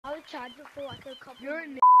outside for like a couple. You're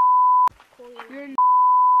in. You're in.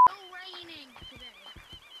 So raining today.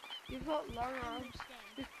 You've got long arms.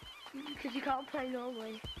 Because you can't play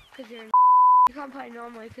normally. Because you're in. You can't play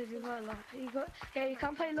normally because you've got a lot. Yeah, you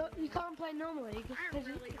can't play. You can't play normally. Cause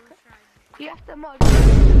you have to mod.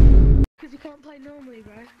 Because you can't play normally,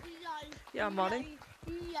 bro. Yeah, I'm modding.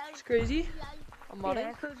 It's crazy. I'm modding.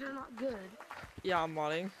 Yeah, because you're not good. Yeah, I'm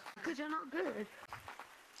modding. Because you're not good.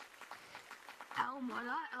 Elmod.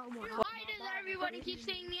 Why does everybody keep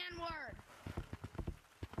saying the N-word?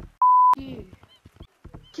 You.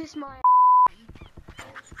 Kiss my.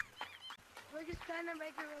 We're just trying to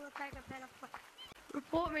make it look like a pedophile.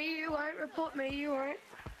 Report me, you won't. Report me, you won't.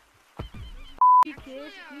 You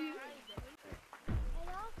kid. You.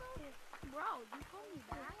 Bro, you call me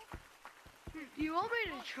back? You want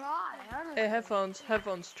me to try? I don't Hey, know.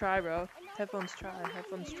 headphones, try, bro. Headphones, try.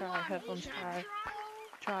 Headphones, try. Headphones, try.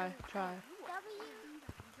 Try. Try.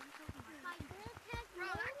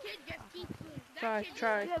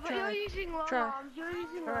 Yeah, but you're using long Try. arms. You're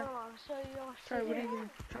using long arms, so you're. Try. What are you doing?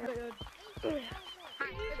 Try.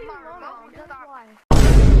 He's using long arms. That's why.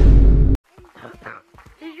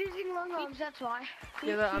 He's using long arms. That's why.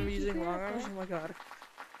 Yeah, that I'm using long arms. Oh my god.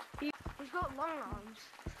 He's got long arms.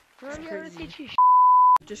 That's I'm going to crazy. teach you.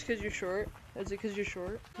 Just because you're short? Is it because you're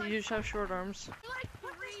short? You just have short arms.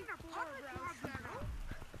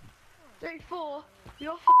 3, 4.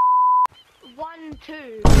 You're 1,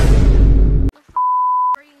 2.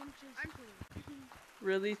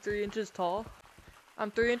 Really? 3 inches tall? I'm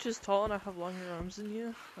 3 inches tall and I have longer arms than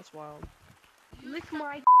you? That's wild. Lick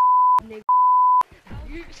my nigga.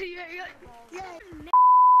 You see, yeah.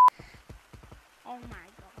 Oh my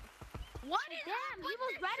god. What? Damn, he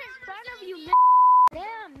was right in front of you,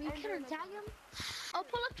 Damn, you couldn't tag him? I'll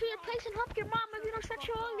pull up to your place and help your mom if you don't shut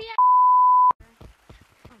your ugly ass.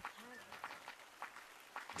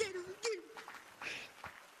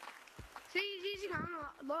 See, he's using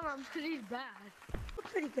long arms because he's bad. We're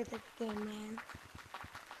pretty good at the game, man.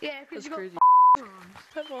 Yeah, because That's you got crazy.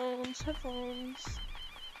 arms. Headphones.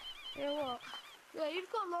 Yeah, what? Yeah,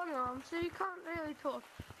 you've got long arms, so you can't really talk.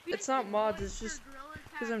 It's not mods, it's just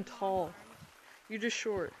because I'm tall. You're just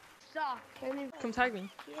short. Suck. Come tag me.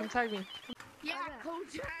 Come tag me. Yeah, go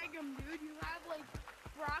tag him, dude. You have like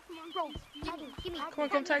Brock Monroe. Give me. Come on,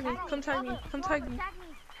 come tag me. Come tag me. Come tag me.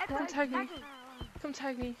 Come tag me. Come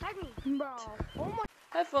tag me. Bro. Oh my.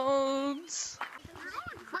 Headphones.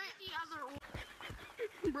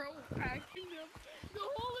 Bro, packing him the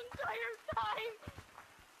whole entire time.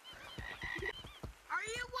 Are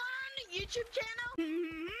you on the YouTube channel?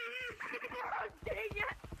 Dang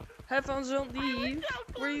it. Headphones don't leave.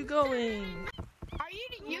 Where are you going? Are you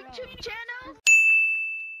the YouTube channel?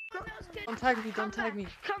 Don't tag me. Don't tag me.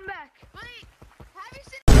 Come back. Wait, have you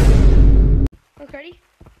seen? Okay, ready?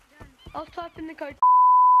 I'll type in the code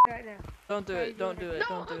right now. Don't do it. Don't do it.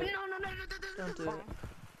 Don't do it. No. Don't do it.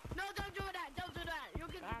 No, don't do that. Don't do that. You'll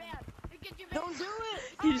get you banned. You'll get you banned. Don't do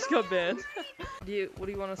it. You just got banned. What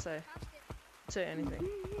do you want to say? Say anything.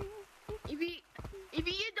 If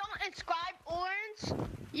you don't inscribe Orange,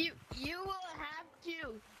 you will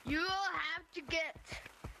have to get,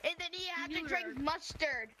 and then you have to drink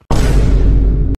mustard.